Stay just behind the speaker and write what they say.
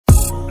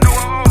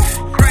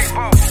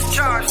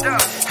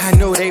I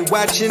know they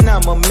watching,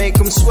 I'ma make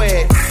them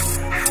sweat.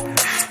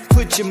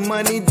 Put your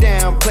money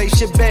down, place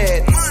your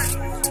bet.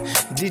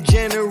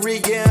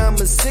 Degenerate, yeah, I'm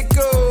a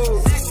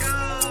sicko.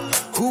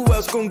 Who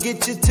else gon'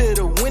 get you to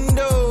the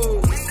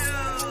window?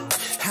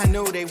 I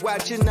know they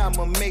watching,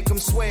 I'ma make them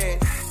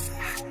sweat.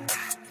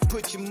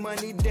 Put your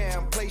money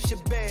down, place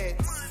your bet.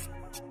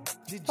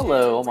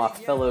 Hello, all my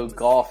fellow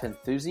golf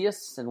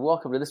enthusiasts, and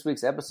welcome to this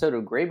week's episode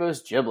of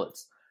Graybo's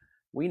Giblets.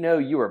 We know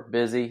you are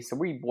busy, so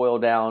we boil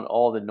down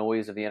all the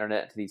noise of the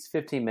internet to these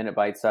 15-minute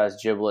bite-sized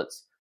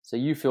giblets so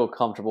you feel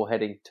comfortable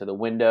heading to the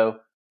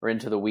window or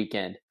into the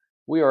weekend.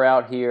 We are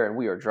out here and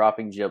we are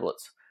dropping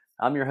giblets.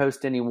 I'm your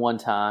host, Denny One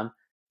Time,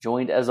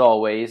 joined as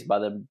always by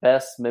the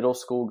best middle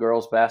school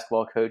girls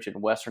basketball coach in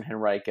Western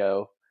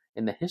Henrico,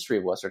 in the history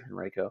of Western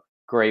Henrico,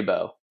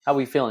 Graybo. How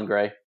we feeling,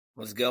 Gray?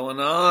 What's going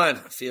on?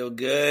 I feel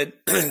good.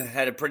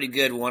 Had a pretty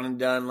good one and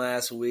done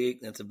last week.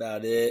 That's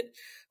about it.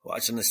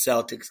 Watching the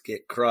Celtics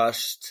get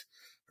crushed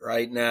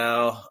right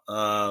now.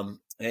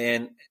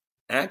 And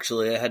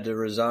actually, I had to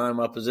resign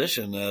my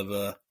position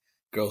of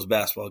girls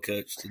basketball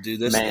coach to do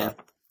this. Man,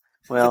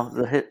 well,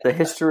 the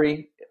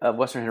history of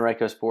Western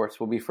Henrico sports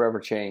will be forever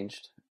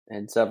changed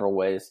in several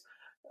ways.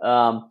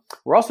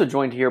 We're also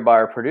joined here by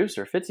our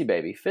producer, Fitzy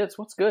Baby. Fitz,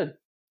 what's good?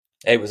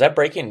 Hey, was that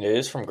breaking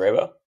news from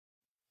Graybo?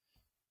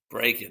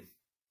 Breaking.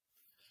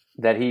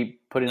 That he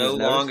put in his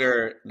notes?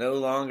 No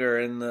longer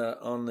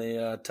on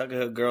the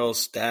Tuckahoe girls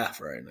staff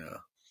right now.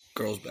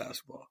 Girls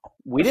basketball.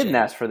 We didn't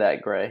ask for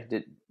that, Gray.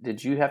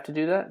 Did you have to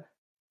do that?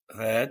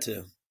 I had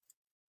to.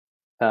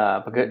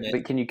 But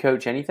can you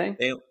coach anything?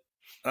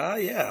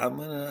 Yeah, I'm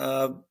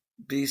gonna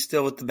be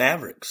still with the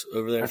Mavericks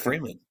over there, Okay.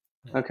 Freeman.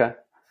 Okay.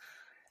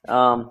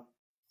 Yeah,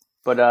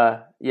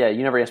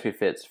 you never asked me,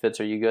 Fitz.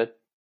 Fitz, are you good?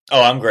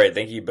 Oh, I'm great.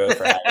 Thank you both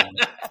for having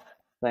me.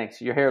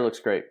 Thanks. Your hair looks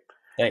great.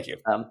 Thank you.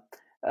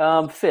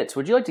 Fitz,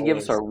 would you like to give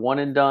us our one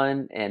and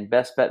done and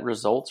best bet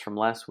results from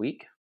last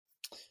week?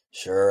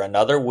 Sure.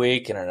 Another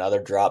week and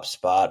another drop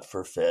spot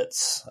for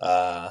Fitz.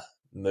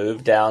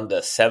 Moved down to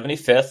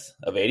 75th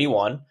of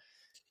 81.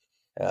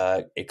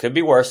 It could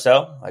be worse,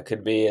 though. I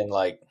could be in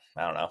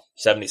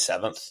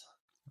 77th.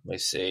 Let me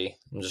see.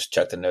 I'll just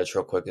check the notes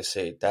real quick to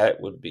see.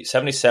 That would be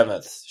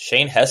 77th.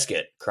 Shane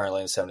Heskett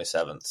currently in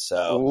 77th.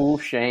 So, oh,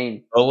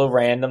 Shane. Totally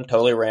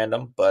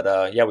random.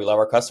 But, yeah, we love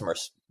our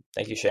customers.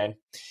 Thank you, Shane.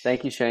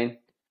 Thank you, Shane.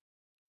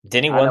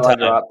 Denny one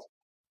time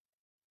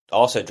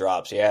also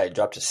drops. Yeah, he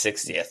dropped to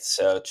 60th.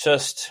 So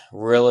just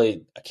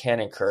really, I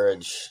can't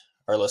encourage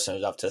our listeners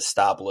enough to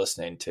stop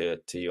listening to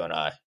you and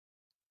I.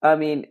 I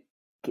mean,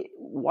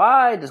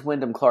 why does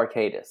Wyndham Clark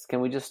hate us? Can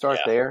we just start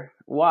there?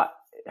 Why?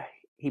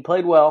 He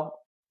played well.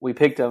 We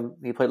picked him.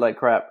 He played like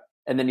crap.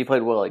 And then he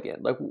played well again.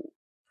 Like,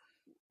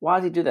 why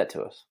does he do that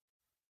to us?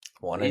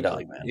 One and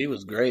done, man. He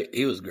was great.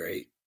 He was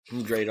great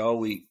all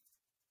week.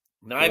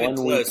 Not even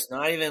close.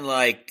 Not even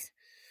like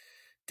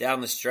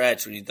down the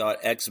stretch when you thought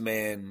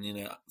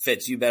X-Man,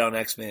 Fitz, you bet on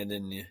X-Man,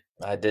 didn't you?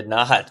 I did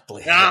not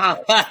believe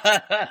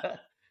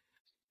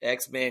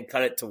X-Man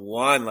cut it to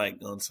 1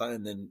 on Sunday,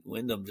 and then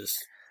Wyndham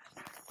just...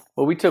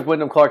 Well, we took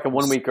Wyndham Clark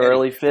 1 week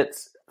early.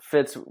 Fitz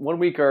 1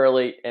 week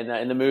early. And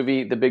in the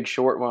movie The Big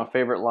Short, one of my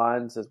favorite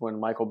lines is when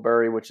Michael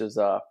Burry, which is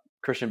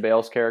Christian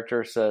Bale's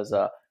character, says,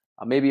 I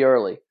may be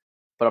early,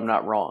 but I'm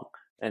not wrong.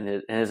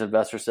 And his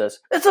investor says,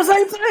 it's the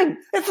same thing.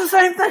 It's the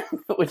same thing.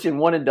 Which in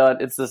one and done,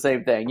 it's the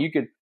same thing. You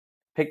could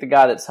pick the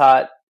guy that's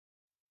hot,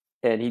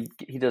 and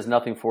he does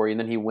nothing for you, and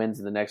then he wins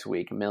in the next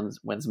week and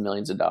wins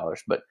millions of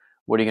dollars. But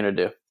what are you going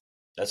to do?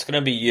 That's going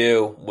to be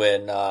you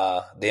when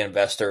the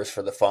investors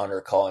for the fund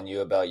are calling you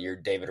about your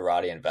David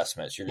Roddy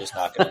investments. You're just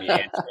not going to be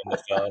answering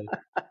the phone,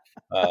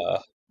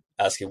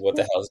 asking what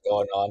the hell's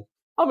going on.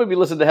 I'm going to be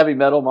listening to heavy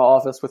metal in my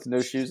office with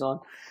no shoes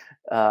on.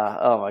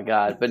 Oh, my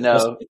God. But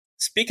no.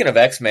 Speaking of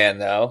X-Man,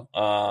 though,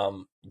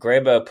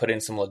 Graybo put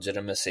in some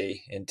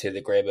legitimacy into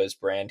the Graybo's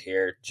brand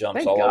here.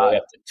 Jumps all the way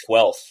up to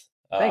 12th.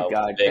 Thank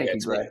God. Big Thank you,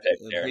 Gray. pick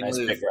there. Big Nice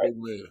move, pick, right?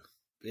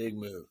 Big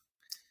move.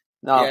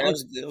 No, yeah,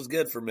 it was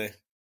good for me.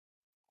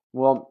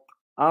 Well,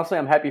 honestly,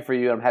 I'm happy for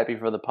you. I'm happy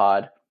for the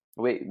pod.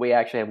 We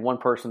actually have one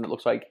person that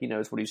looks like he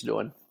knows what he's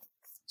doing.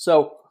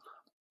 So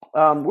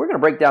we're going to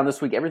break down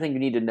this week everything you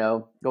need to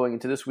know going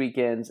into this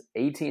weekend's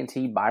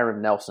AT&T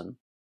Byron Nelson.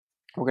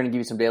 We're going to give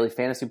you some daily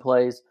fantasy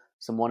plays,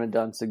 some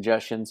one-and-done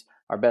suggestions,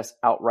 our best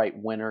outright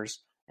winners,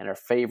 and our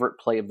favorite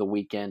play of the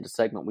weekend, a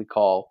segment we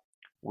call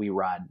We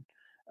Ride.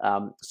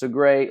 So,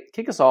 Gray,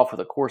 kick us off with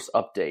a course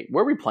update.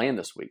 Where are we playing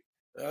this week?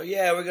 Oh,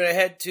 yeah, we're going to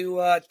head to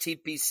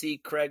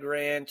TPC Craig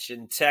Ranch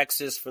in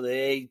Texas for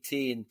the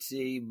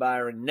AT&T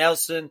Byron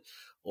Nelson,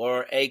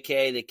 or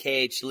a.k.a. the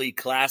KH Lee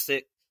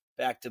Classic,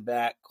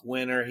 back-to-back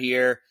winner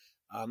here.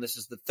 This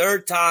is the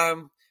third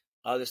time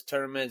this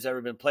tournament has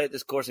ever been played at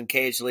this course, and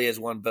KH Lee has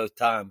won both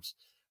times.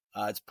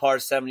 It's par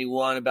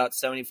 71, about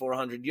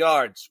 7,400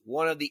 yards.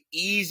 One of the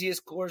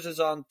easiest courses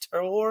on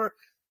tour,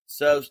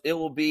 so it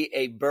will be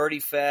a birdie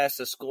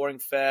fest, a scoring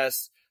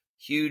fest,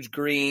 huge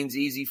greens,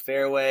 easy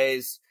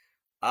fairways.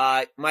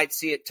 I might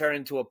see it turn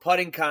into a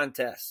putting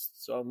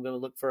contest, so I'm going to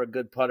look for a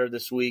good putter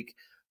this week.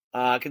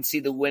 I can see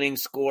the winning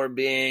score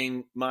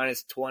being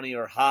minus 20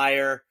 or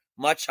higher,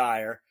 much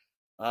higher.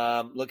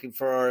 Looking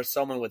for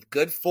someone with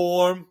good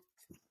form.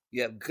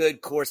 You have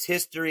good course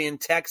history in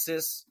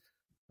Texas,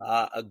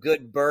 a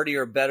good birdie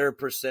or better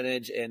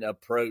percentage and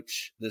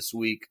approach this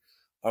week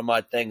are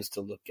my things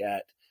to look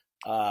at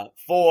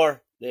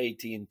for the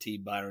AT&T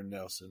Byron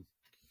Nelson.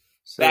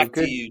 So Back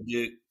to you,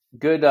 Duke.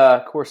 Good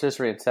course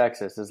history in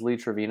Texas. Is Lee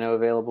Trevino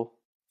available,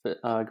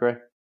 Gray?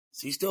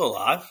 Is he still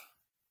alive?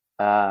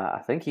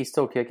 I think he's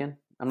still kicking.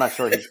 I'm not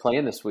sure he's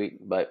playing this week,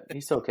 but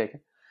he's still kicking.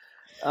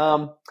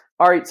 All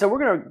right, so we're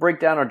going to break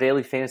down our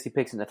daily fantasy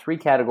picks into 3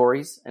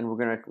 categories, and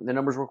the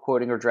numbers we're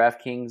quoting are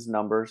DraftKings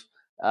numbers.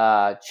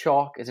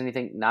 Chalk is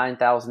anything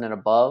 9,000 and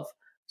above.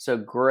 So,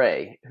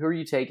 Gray, who are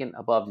you taking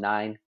above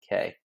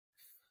 9K?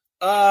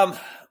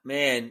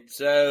 Man,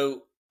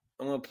 so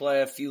I'm going to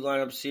play a few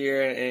lineups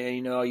here,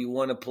 and you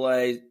want to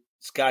play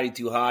Scotty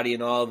Too Hottie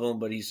in all of them,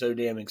 but he's so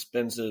damn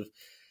expensive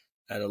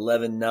at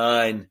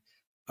 11.9.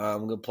 I'm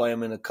going to play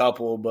him in a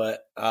couple,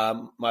 but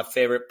my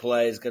favorite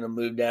play is going to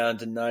move down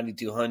to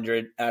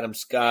 9,200. Adam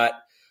Scott,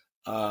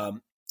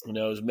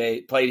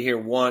 played here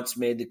once,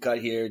 made the cut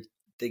here. I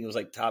think it was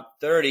like top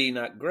 30,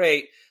 not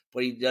great,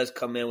 but he does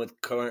come in with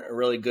a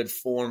really good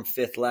form,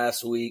 5th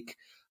last week.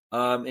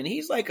 And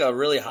he's like a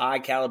really high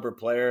caliber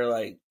player.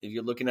 Like if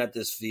you're looking at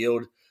this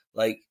field,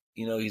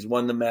 he's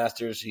won the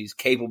Masters. He's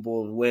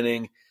capable of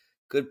winning.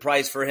 Good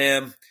price for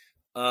him.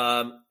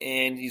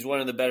 And he's one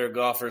of the better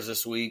golfers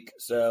this week.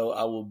 So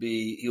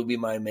he'll be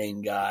my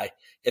main guy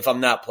if I'm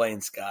not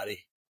playing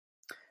Scotty.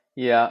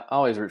 Yeah, I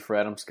always root for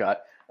Adam Scott.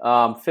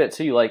 Fitz,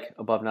 who you like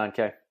above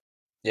 9K?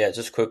 Yeah,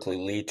 just quickly,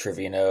 Lee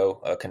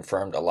Trevino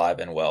confirmed alive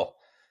and well.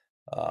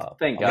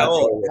 Thank God.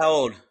 How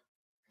old?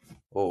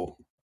 Oh,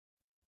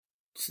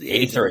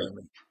 83.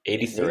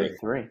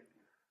 83.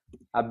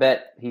 I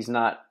bet he's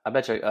not. I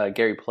bet you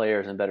Gary Player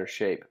is in better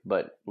shape,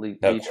 but Lee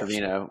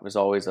Trevino was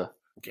always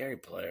Gary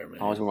Player, man.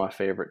 Always one of my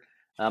favorite.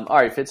 All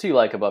right, Fitz, who you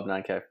like above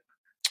 9K?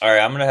 All right,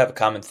 I'm going to have a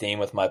common theme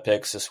with my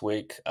picks this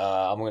week.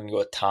 I'm going to go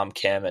with Tom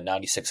Kim at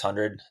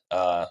 9,600,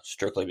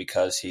 strictly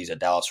because he's a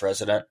Dallas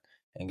resident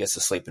and gets to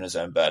sleep in his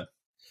own bed.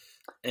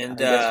 And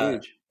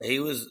that's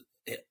huge.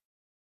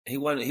 He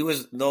won. He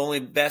was the only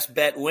best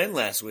bet win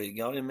last week.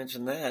 Y'all didn't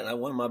mention that. I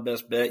won my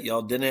best bet.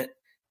 Y'all didn't.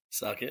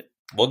 Suck it.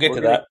 We'll get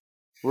to that.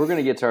 We're going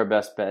to get to our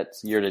best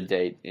bets year to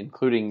date,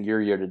 including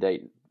your year to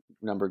date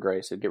number,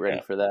 Gray. So get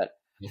ready for that.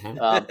 Mm-hmm.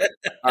 All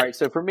right.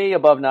 So for me,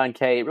 above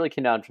 9K, it really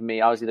came down to me.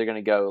 I was either going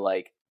to go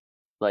like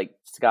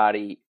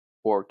Scotty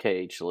or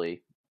KH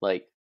Lee.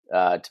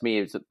 To me,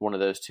 it's one of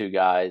those two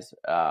guys.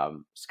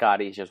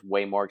 Scotty's just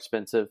way more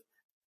expensive.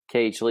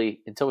 KH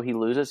Lee, until he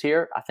loses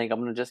here, I think I'm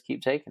going to just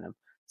keep taking him.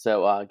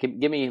 So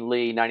give me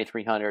Lee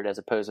 9,300 as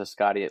opposed to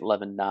Scotty at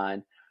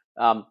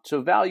 11.9.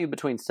 So value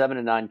between 7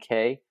 and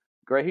 9K.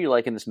 Gray, who you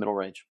like in this middle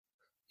range?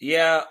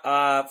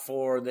 Yeah,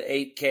 for the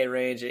 8K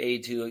range at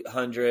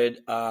 8,200,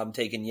 I'm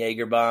taking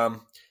Jagerbaum. I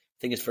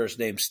think his first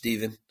name's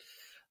Steven.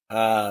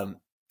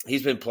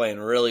 He's been playing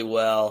really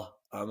well.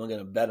 I'm going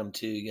to bet him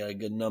too. You got a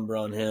good number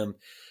on him.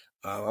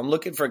 I'm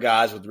looking for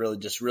guys with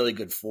really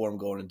good form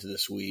going into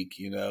this week.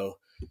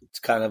 It's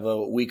kind of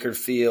a weaker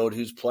field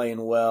who's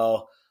playing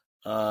well.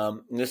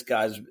 This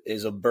guy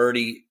is a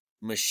birdie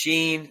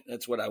machine.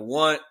 That's what I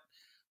want.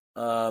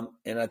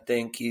 And I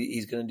think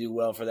he's going to do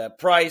well for that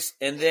price.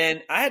 And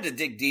then I had to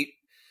dig deep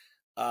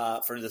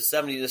for the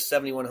 70 to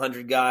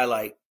 7,100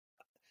 guy.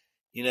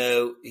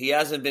 He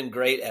hasn't been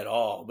great at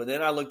all. But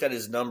then I looked at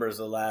his numbers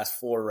the last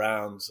 4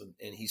 rounds,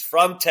 and he's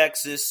from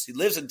Texas. He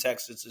lives in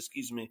Texas,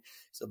 excuse me.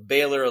 He's a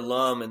Baylor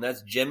alum, and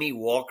that's Jimmy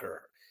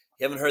Walker.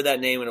 You haven't heard that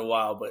name in a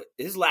while, but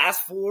his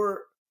last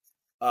 4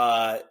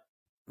 last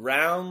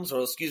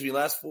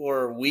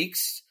 4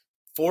 weeks,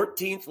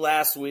 14th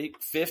last week,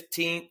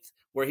 15th,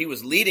 where he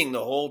was leading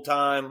the whole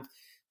time,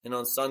 and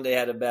on Sunday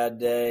had a bad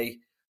day.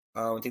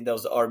 I think that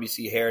was the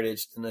RBC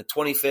Heritage, and the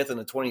 25th and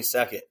the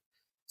 22nd.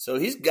 So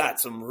he's got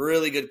some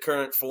really good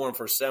current form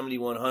for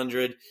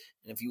 7,100. And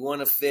if you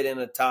want to fit in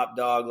a top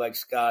dog like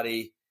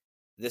Scotty,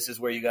 this is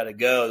where you got to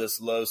go,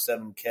 this low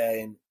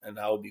 7K, and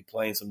I will be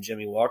playing some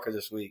Jimmy Walker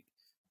this week.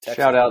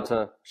 Shout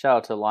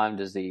out to Lyme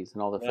disease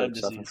and all the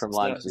folks suffering from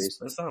Lyme disease.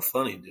 That's not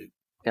funny, dude.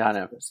 Yeah, I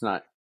know. It's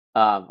not.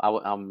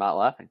 I'm not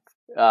laughing.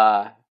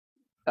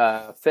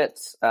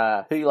 Fitz,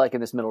 who you like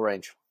in this middle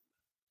range?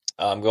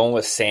 I'm going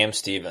with Sam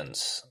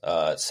Stevens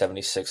at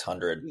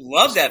 7,600.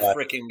 Love that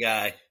freaking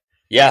guy.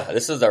 Yeah,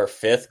 this is our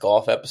 5th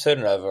golf episode,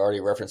 and I've already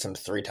referenced him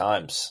 3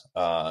 times.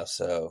 I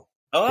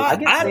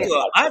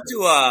have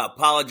to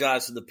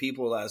apologize to the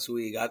people last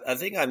week. I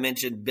think I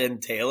mentioned Ben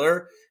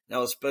Taylor, and I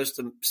was supposed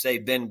to say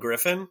Ben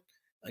Griffin.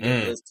 I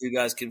got those two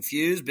guys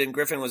confused. Ben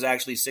Griffin was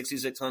actually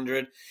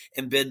 6,600,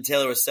 and Ben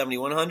Taylor was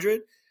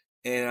 7,100.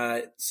 And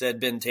I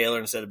said Ben Taylor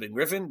instead of Ben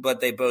Griffin,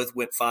 but they both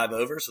went 5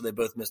 over, so they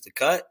both missed a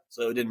cut,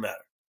 so it didn't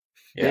matter.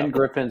 Yeah. Ben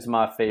Griffin's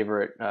my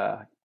favorite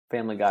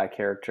Family Guy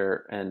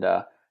character, and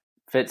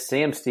Fitz,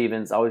 Sam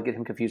Stevens, I always get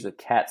him confused with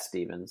Cat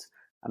Stevens.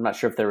 I'm not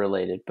sure if they're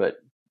related, but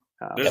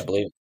I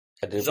believe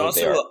there's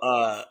also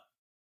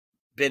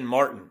Ben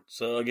Martin.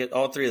 So I get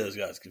all three of those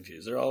guys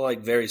confused. They're all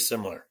like very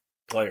similar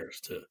players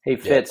too. Hey,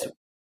 Fitz,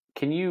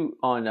 can you,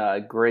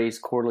 on Gray's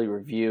quarterly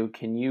review,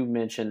 can you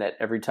mention that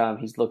every time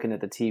he's looking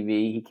at the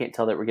TV, he can't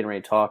tell that we're getting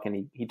ready to talk,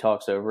 and he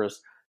talks over us?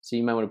 So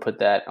you might want to put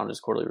that on his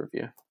quarterly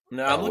review.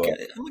 No, I'm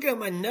looking at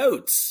my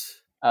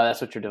notes. Oh,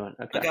 that's what you're doing.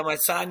 Okay. I got my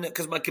side note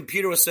because my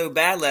computer was so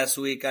bad last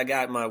week. I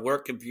got my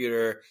work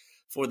computer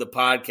for the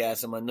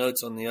podcast and my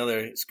notes on the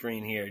other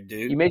screen here,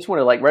 dude. You may just want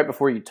to, like, right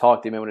before you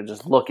talk, you may want to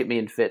just look at me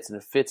and Fitz.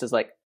 And if Fitz is,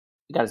 like,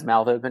 got his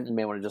mouth open, you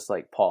may want to just,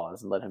 like,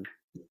 pause and let him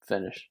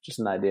finish. Just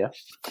an idea.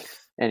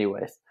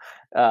 Anyways.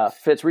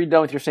 Fitz, were you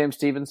done with your Sam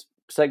Stevens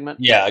segment?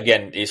 Yeah,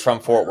 again, he's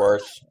from Fort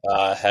Worth.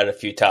 Had a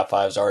few top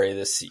fives already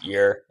this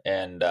year.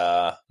 And,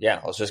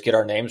 let's just get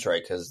our names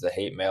right because the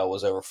hate mail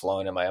was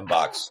overflowing in my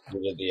inbox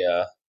due to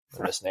the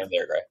misname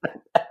there,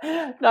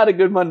 Gray. Not a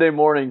good Monday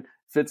morning,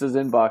 Fitz's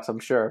inbox, I'm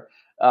sure.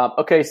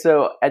 Okay,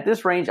 so at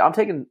this range, I'm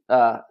taking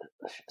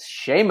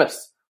Seamus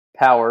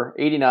Power,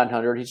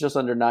 8,900. He's just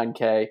under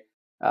 9K.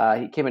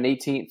 He came in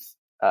 18th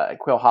at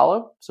Quail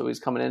Hollow, so he's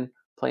coming in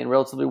playing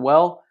relatively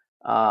well.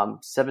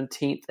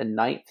 17th and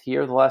 9th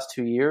here the last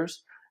 2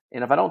 years.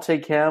 And if I don't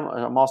take him,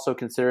 I'm also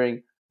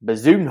considering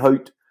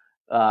Bazoonhout,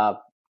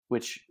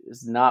 which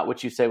is not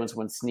what you say when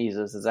someone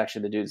sneezes. It's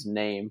actually the dude's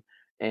name.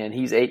 And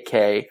he's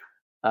 8K,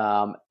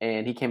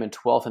 and he came in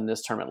 12th in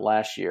this tournament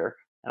last year.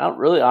 And I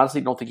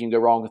honestly don't think you can go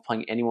wrong with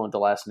playing anyone with the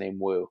last name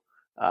Wu.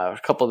 A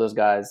couple of those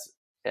guys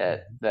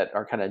that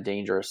are kind of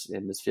dangerous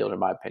in this field, in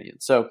my opinion.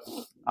 So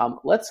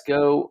let's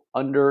go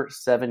under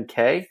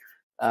 7K.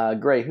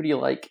 Gray, who do you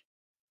like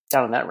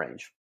down in that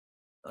range?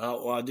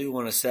 Well, I do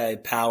want to say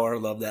Power.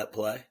 Love that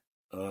play.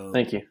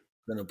 Thank you.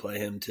 I'm going to play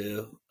him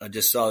too. I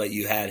just saw that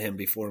you had him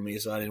before me,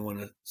 so I didn't want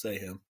to say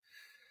him.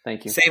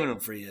 Thank you. Saving him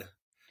for you.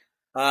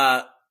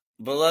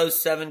 Below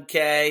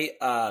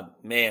 7K,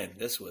 man,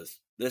 this was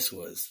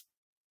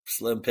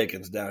slim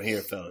pickings down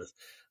here, fellas.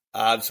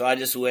 So I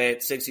just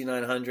went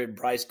 6,900.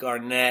 Bryce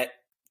Garnett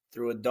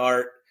threw a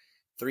dart,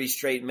 3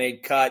 straight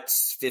made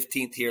cuts,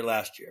 15th here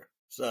last year.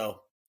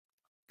 So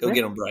go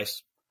get him,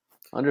 Bryce.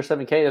 Under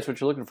 7K, that's what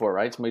you're looking for,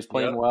 right? Somebody's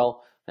playing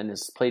well and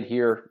has played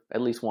here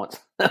at least once.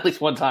 At least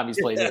one time he's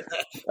played here.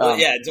 Well,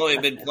 it's only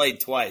been played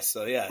twice.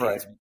 So,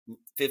 right. He's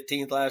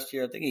 15th last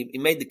year. I think he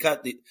made the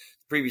cut the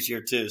previous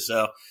year too.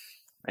 So,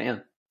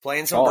 man,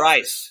 playing some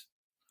Bryce.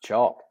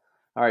 Chalk.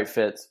 All right,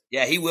 Fitz.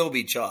 Yeah, he will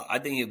be chalk. I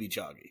think he'll be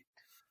chalky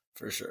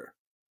for sure.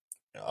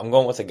 I'm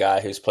going with a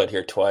guy who's played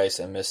here twice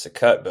and missed the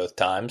cut both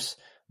times,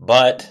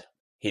 but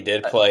he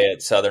did play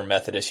at Southern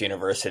Methodist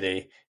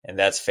University, and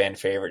that's fan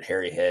favorite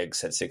Harry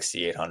Higgs at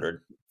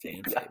 6,800.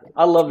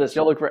 I love this.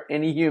 Y'all look for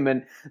any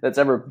human that's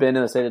ever been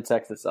in the state of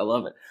Texas. I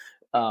love it.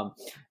 All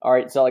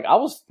right, so I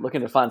was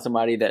looking to find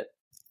somebody that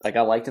I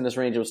liked in this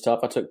range. It was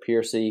tough. I took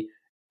Piercy.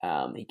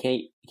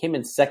 He came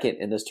in second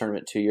in this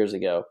tournament 2 years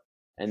ago,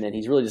 and then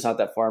he's really just not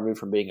that far removed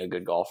from being a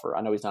good golfer.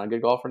 I know he's not a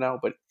good golfer now,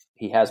 but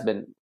he has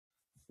been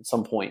at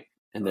some point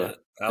in the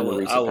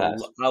recent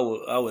past. I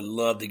would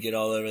love to get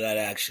all over that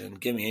action.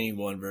 Give me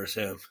anyone versus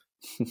him.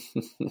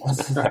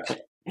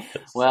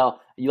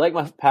 Well, you like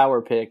my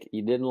power pick.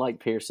 You didn't like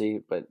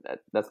Piercy, but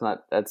that's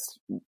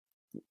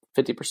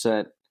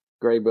 50%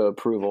 Graybo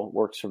approval.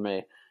 Works for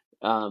me.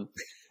 All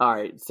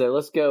right, so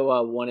let's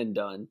go one and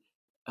done.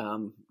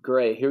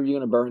 Gray, who are you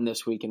going to burn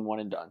this week in one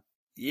and done?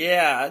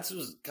 Yeah, this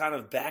was kind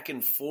of back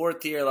and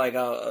forth here.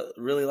 I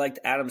really liked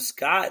Adam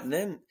Scott, and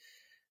then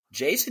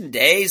Jason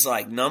Day's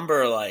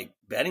number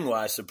betting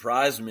wise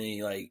surprised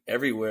me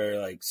everywhere,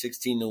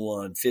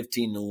 16-1,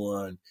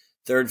 15-1,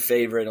 third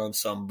favorite on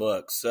some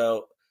books.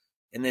 So,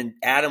 and then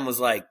Adam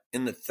was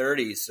in the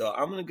 30s. So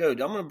I'm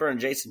gonna burn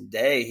Jason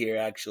Day here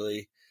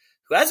actually,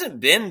 who hasn't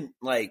been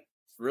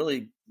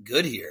really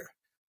good here.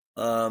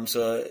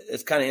 So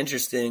it's kind of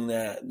interesting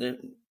that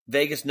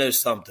Vegas knows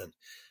something.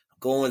 I'm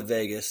going with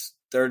Vegas,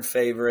 third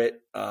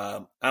favorite.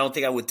 I don't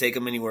think I would take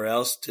him anywhere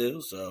else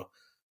too. So,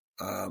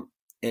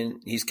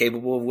 and he's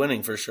capable of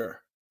winning for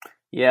sure.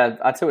 Yeah,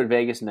 I'd say what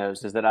Vegas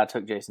knows is that I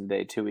took Jason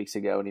Day 2 weeks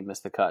ago and he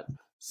missed the cut.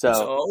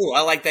 So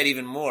I like that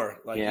even more.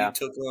 You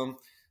took him.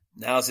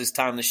 Now's his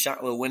time to shine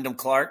with Wyndham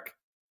Clark.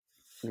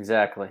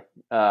 Exactly.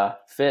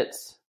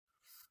 Fitz,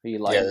 who you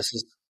like? Yeah,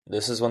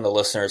 this is when the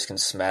listeners can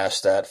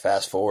smash that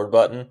fast forward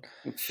button.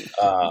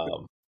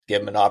 Give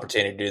them an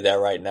opportunity to do that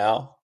right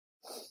now.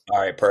 All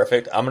right,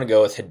 perfect. I'm going to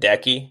go with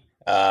Hideki.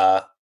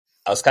 I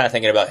was kind of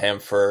thinking about him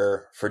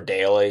for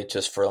daily,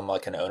 just from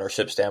an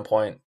ownership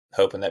standpoint,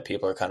 hoping that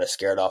people are kind of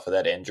scared off of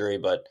that injury.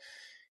 But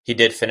he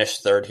did finish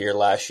third here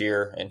last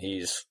year, and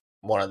he's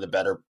one of the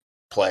better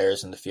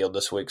players in the field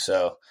this week.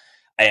 So,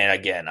 and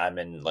again, I'm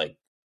in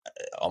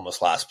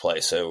almost last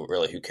place, so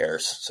really, who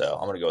cares? So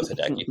I'm going to go with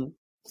Hideki.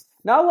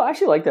 No, I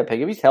actually like that pick.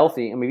 If he's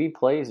healthy, I mean, if he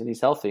plays and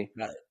he's healthy,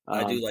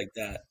 I do like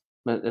that.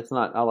 But it's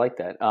not. I like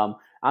that.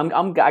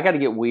 I got to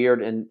get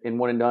weird in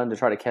one and done to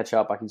try to catch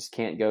up. I just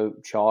can't go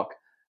chalk.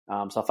 So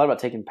I thought about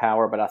taking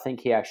Power, but I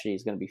think he actually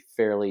is going to be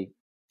fairly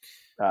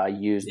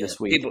used this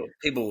week.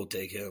 People will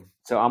take him.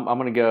 So I'm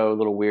going to go a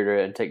little weirder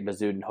and take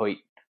Bazood and Hoyt.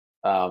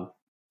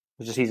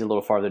 He's a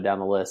little farther down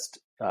the list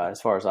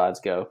as far as odds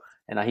go,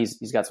 and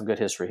he's got some good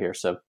history here.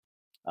 So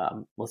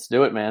let's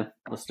do it, man.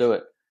 Let's do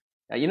it.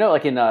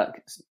 Like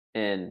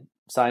in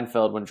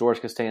Seinfeld, when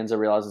George Costanza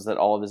realizes that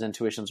all of his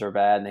intuitions are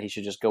bad and that he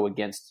should just go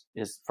against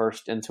his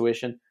first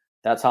intuition.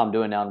 That's how I'm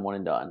doing now in One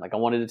and Done. Like I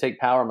wanted to take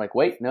power. I'm like,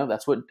 wait, no,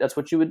 that's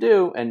what you would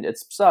do, and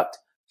it's sucked.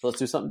 So let's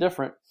do something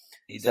different.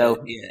 He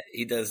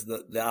does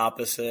the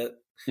opposite.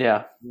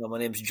 Yeah. My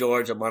name's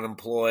George. I'm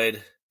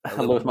unemployed. I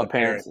live with my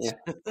parents.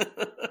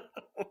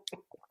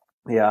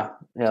 Yeah.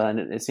 Yeah,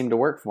 and it seemed to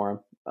work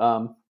for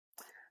him.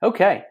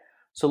 Okay,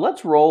 so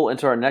let's roll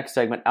into our next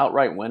segment,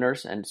 outright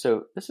winners. And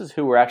so this is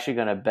who we're actually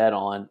going to bet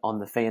on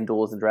the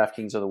FanDuels and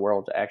DraftKings of the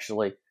world to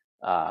actually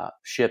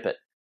ship it.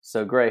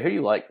 So, Gray, who do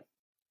you like?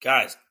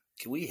 Guys,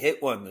 can we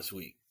hit one this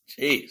week?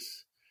 Jeez.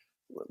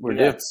 We're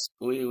due.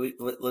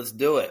 Let's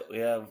do it.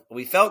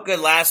 We felt good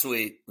last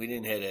week. We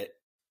didn't hit it.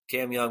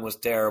 Cam Young was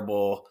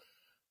terrible.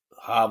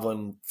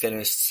 Hovland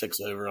finished 6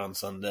 over on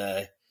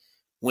Sunday.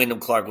 Wyndham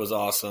Clark was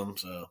awesome.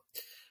 So,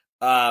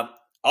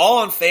 all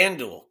on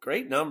FanDuel.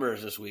 Great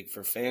numbers this week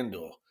for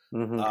FanDuel.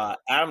 Mm-hmm.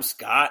 Adam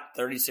Scott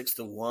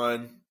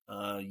 36-1.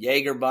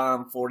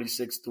 Jagerbomb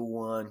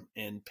 46-1,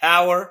 and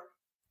Power.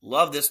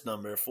 Love this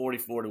number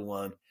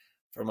 44-1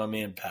 for my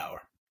man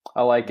Power.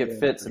 I like it.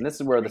 Fits, and this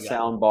is where the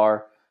sound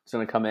bar is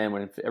going to come in.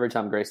 When every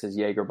time Gray says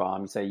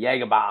Jagerbomb, you say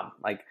Jagerbomb.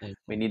 Like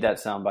we need that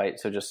sound bite.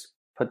 So just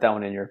put that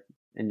one in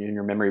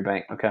your memory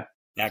bank. Okay.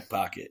 Back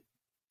pocket.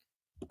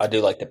 I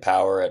do like the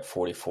Power at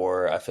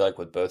 44. I feel like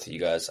with both of you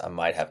guys, I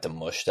might have to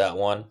mush that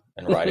one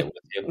and ride it with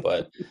you.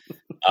 But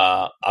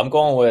I'm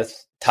going with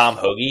Tom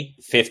Hoagie,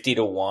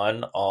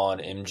 50-1 on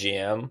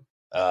MGM.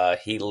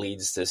 He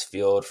leads this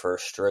field for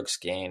strokes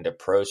gained,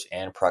 approach,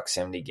 and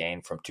proximity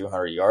gain from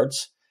 200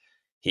 yards.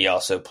 He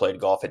also played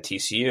golf at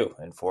TCU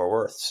in Fort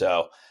Worth.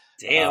 So,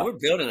 damn, we're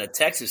building a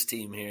Texas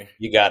team here.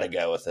 You got to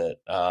go with it.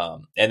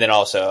 And then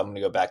also, I'm going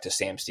to go back to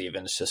Sam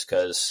Stevens just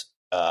because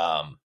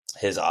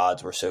his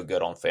odds were so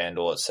good on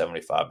FanDuel at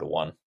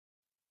 75-1.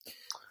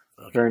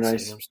 Very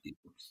nice.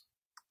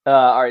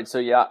 All right, so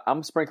yeah,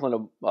 I'm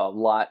sprinkling a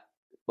lot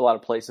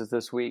of places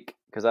this week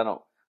because I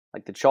don't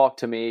like the chalk.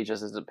 To me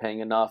just isn't paying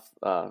enough.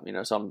 So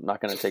I'm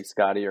not going to take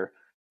Scotty or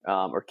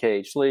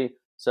KH Lee.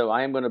 So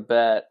I am going to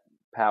bet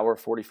Power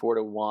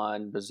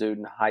 44-1,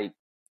 Bazoodan Height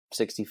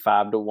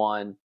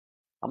 65-1. I'm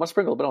going to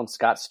sprinkle a bit on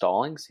Scott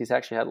Stallings. He's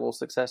actually had a little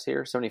success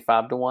here,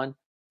 75-1.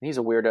 He's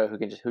a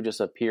weirdo who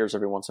just appears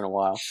every once in a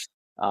while.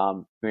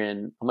 And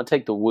I'm going to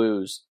take the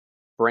Woos.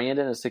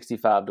 Brandon is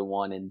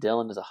 65-1, and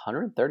Dylan is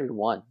 130-1.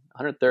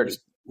 130.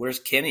 Where's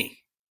Kenny?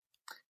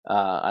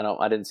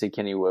 I didn't see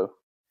Kenny Wu.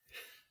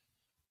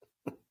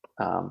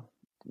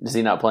 Is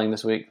he not playing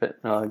this week?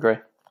 Gray?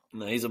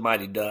 No, he's a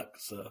mighty duck.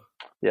 So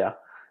yeah.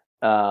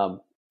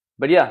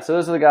 But yeah, so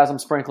those are the guys I'm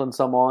sprinkling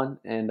some on.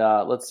 And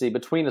let's see.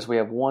 Between us, we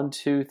have 1,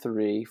 2,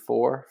 3,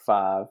 4,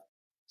 5,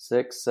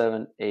 6,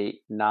 7, 8,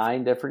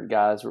 9 different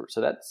guys.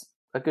 So that's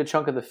a good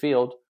chunk of the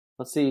field.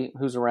 Let's see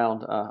who's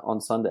around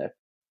on Sunday.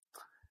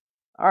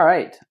 All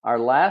right. Our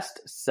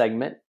last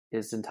segment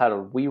is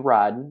entitled We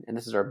Ridin', and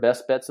this is our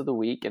best bets of the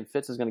week. And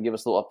Fitz is going to give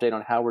us a little update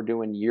on how we're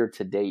doing year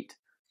to date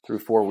through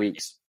 4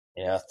 weeks.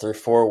 Yeah, through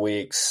 4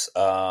 weeks.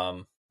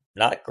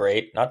 Not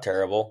great, not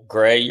terrible.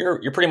 Gray, you're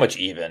pretty much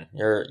even.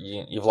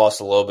 You've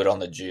lost a little bit on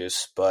the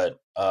juice, but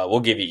we'll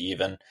give you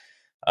even.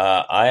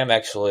 I am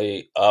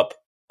actually up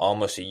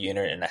almost a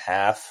unit and a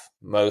half,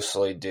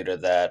 mostly due to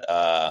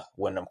that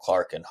Wyndham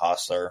Clark and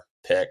Hostler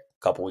pick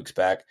a couple weeks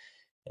back.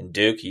 And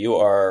Duke, you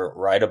are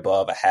right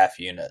above a half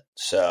unit,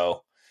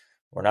 so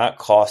we're not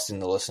costing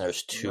the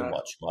listeners too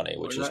much money,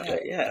 which is good.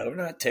 Yeah, we're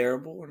not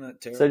terrible.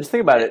 So just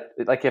think about it.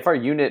 Like if our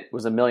unit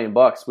was $1 million,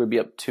 we'd be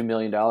up $2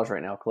 million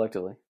right now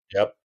collectively.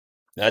 Yep.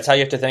 That's how you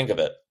have to think of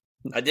it.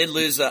 I did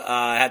lose.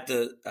 I had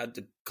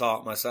to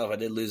call it myself. I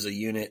did lose a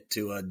unit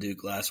to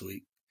Duke last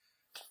week.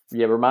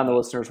 Yeah, remind the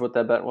listeners what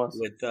that bet was.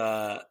 With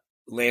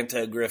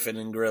Lanto, Griffin,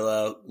 and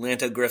Grillo.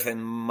 Lanto,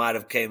 Griffin might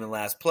have came in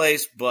last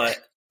place, but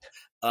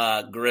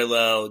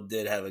Grillo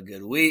did have a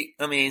good week.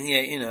 I mean,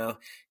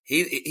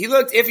 he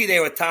looked iffy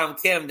there with Tom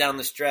Kim down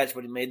the stretch,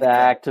 but he made the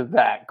back to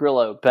back.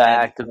 Grillo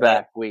back to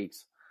back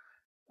weeks.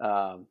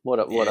 What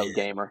a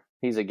gamer.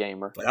 He's a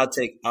gamer. But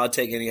I'll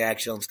take any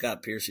action on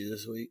Scott Piercy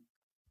this week.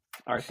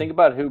 All right, think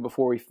about who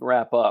before we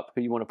wrap up.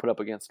 Who you want to put up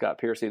against Scott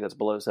Piercy that's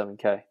below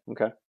 7K?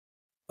 Okay.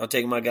 I'll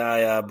take my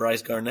guy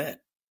Bryce Garnett.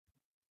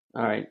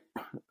 All right,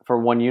 for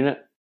 1 unit.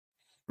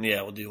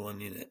 Yeah, we'll do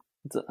 1 unit.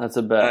 That's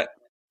a bet.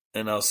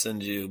 And I'll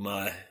send you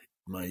my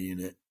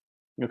unit.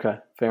 Okay,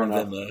 fair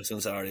enough.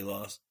 Since I already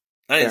lost,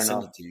 I didn't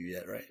send it to you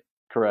yet, right?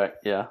 Correct.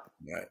 Yeah.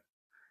 All right.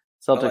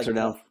 Celtics are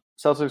down.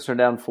 Celtics are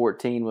down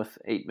 14 with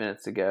 8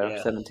 minutes to go.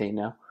 Yeah. 17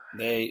 now.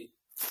 They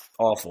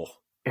awful.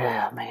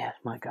 Yeah, man.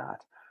 My God.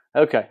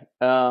 Okay.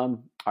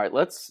 All right.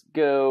 Let's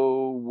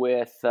go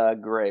with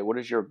Gray. What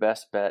is your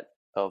best bet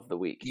of the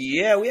week?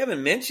 Yeah, we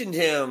haven't mentioned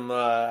him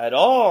at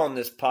all on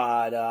this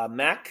pod.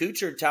 Matt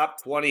Kuchar,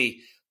 top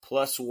 20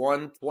 plus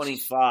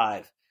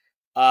 125.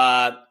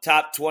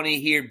 Top 20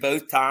 here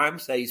both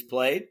times that he's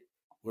played.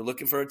 We're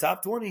looking for a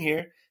top 20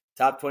 here.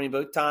 Top 20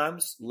 both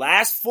times.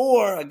 Last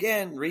 4,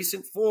 again,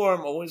 recent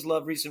form. Always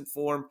love recent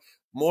form.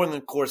 More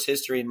than course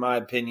history, in my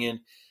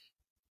opinion.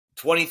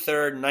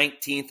 23rd,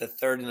 19th, a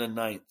 3rd, and a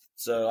 9th.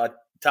 So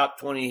top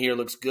 20 here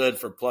looks good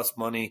for plus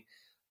money.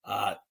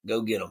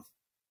 Go get them.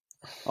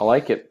 I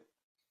like it.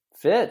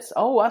 Fitz.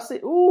 Oh, I see.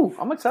 Ooh,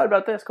 I'm excited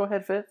about this. Go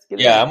ahead, Fitz.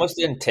 I almost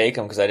didn't take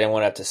him because I didn't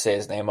want to have to say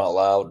his name out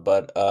loud.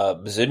 But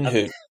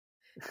Bazoodenhout.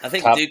 I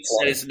think Duke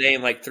said his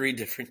name like 3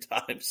 different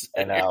times.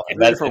 I know.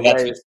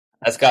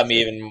 That's got me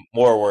even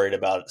more worried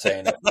about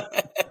saying it.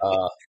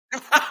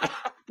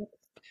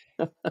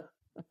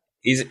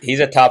 He's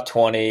a top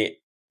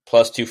 20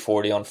 plus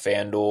 240 on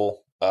FanDuel.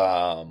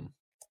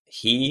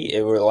 He,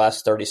 over the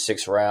last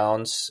 36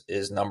 rounds,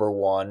 is number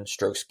 1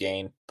 strokes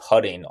gained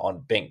putting on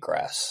bent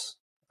grass.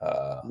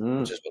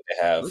 Which is what they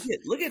have.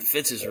 Look at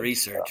Fitz's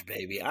research,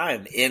 baby. I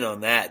am in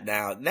on that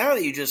now. Now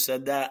that you just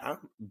said that, I'm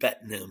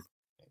betting him.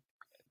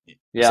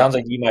 Yeah. Sounds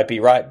like you might be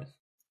riding.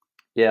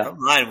 Yeah.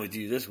 I'm riding with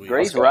you this week.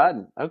 Gray's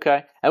riding.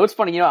 Okay. And what's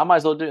funny, I might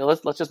as well do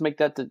it. Let's just make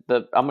that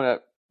I'm going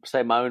to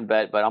say my own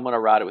bet, but I'm going to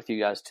ride it with you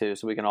guys too,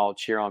 so we can all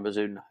cheer on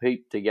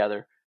Bazoodenhout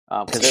together.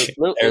 Because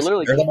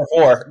literally number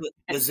 4.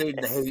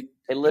 Bazoodenhout.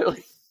 It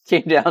literally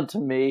came down to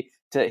me,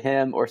 to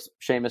him, or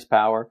Seamus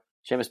Power.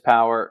 Seamus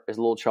Power is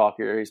a little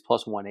chalkier. He's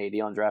plus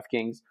 180 on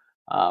DraftKings.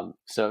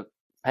 So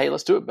hey,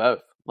 let's do it both.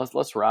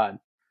 Let's ride.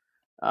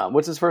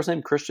 What's his first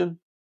name?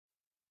 Christian?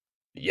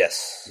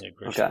 Yes. Yeah,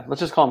 Christian. Okay.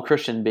 Let's just call him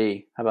Christian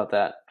B. How about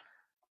that?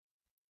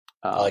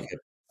 I like it.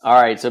 All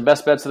right. So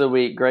best bets of the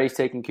week. Gray's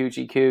taking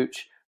Coochie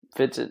Cooch.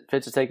 Fitz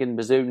is taking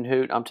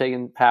Bazoodenhout. I'm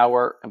taking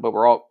Power,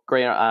 but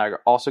Gray and I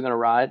are also going to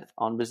ride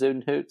on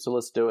Bazoodenhout. So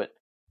let's do it.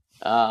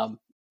 All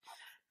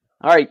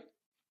right,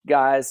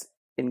 guys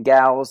and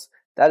gals.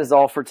 That is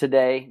all for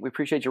today. We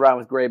appreciate you riding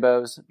with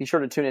Graybos. Be sure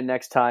to tune in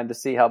next time to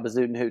see how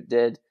Bazoodenhout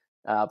did.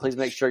 Please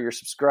make sure you're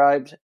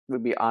subscribed.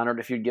 We'd be honored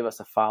if you'd give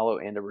us a follow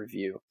and a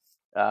review.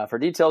 For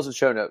details and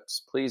show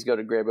notes, please go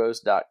to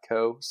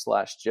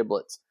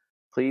graybos.co/giblets.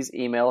 Please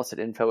email us at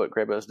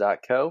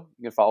info@graybos.co.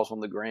 You can follow us on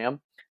the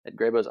gram at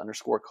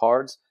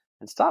graybos_cards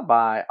and stop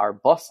by our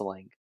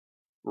rustling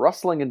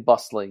and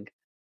bustling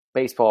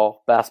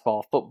baseball,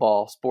 basketball,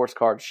 football, sports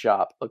card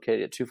shop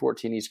located at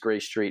 214 East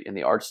Gray Street in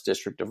the Arts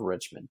District of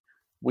Richmond.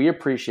 We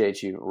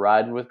appreciate you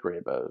riding with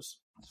Graybos.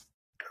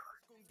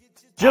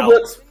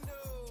 Giblets!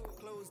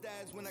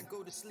 When I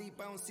go to sleep,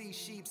 I don't see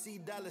sheep, see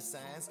dollar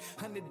signs.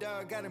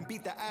 $100 got him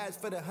beat the eyes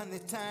for the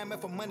 100th time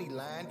at a money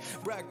line.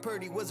 Brock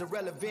Purdy was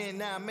irrelevant,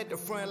 now I'm at the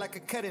front like a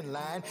cutting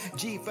line.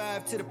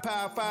 G5 to the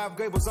power 5,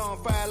 Graybo's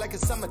on fire like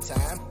it's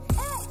summertime.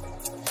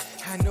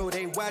 I know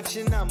they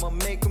watching, I'ma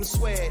make them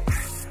sweat.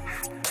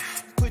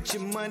 Put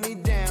your money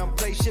down,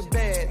 place your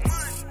bet.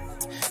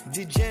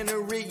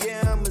 Degenerate,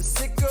 yeah, I'm a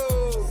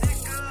sicko.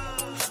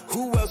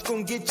 Who else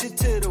gon' get you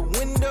to the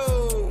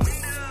window?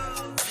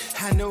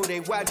 I know they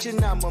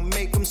watching, I'ma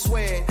make them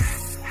sweat.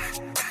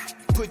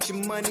 Put your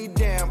money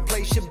down,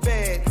 place your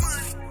bet.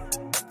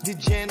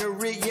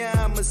 Degenerate,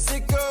 yeah, I'm a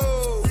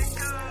sicko.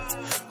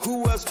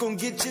 Who else gon'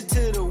 get you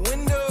to the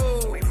window?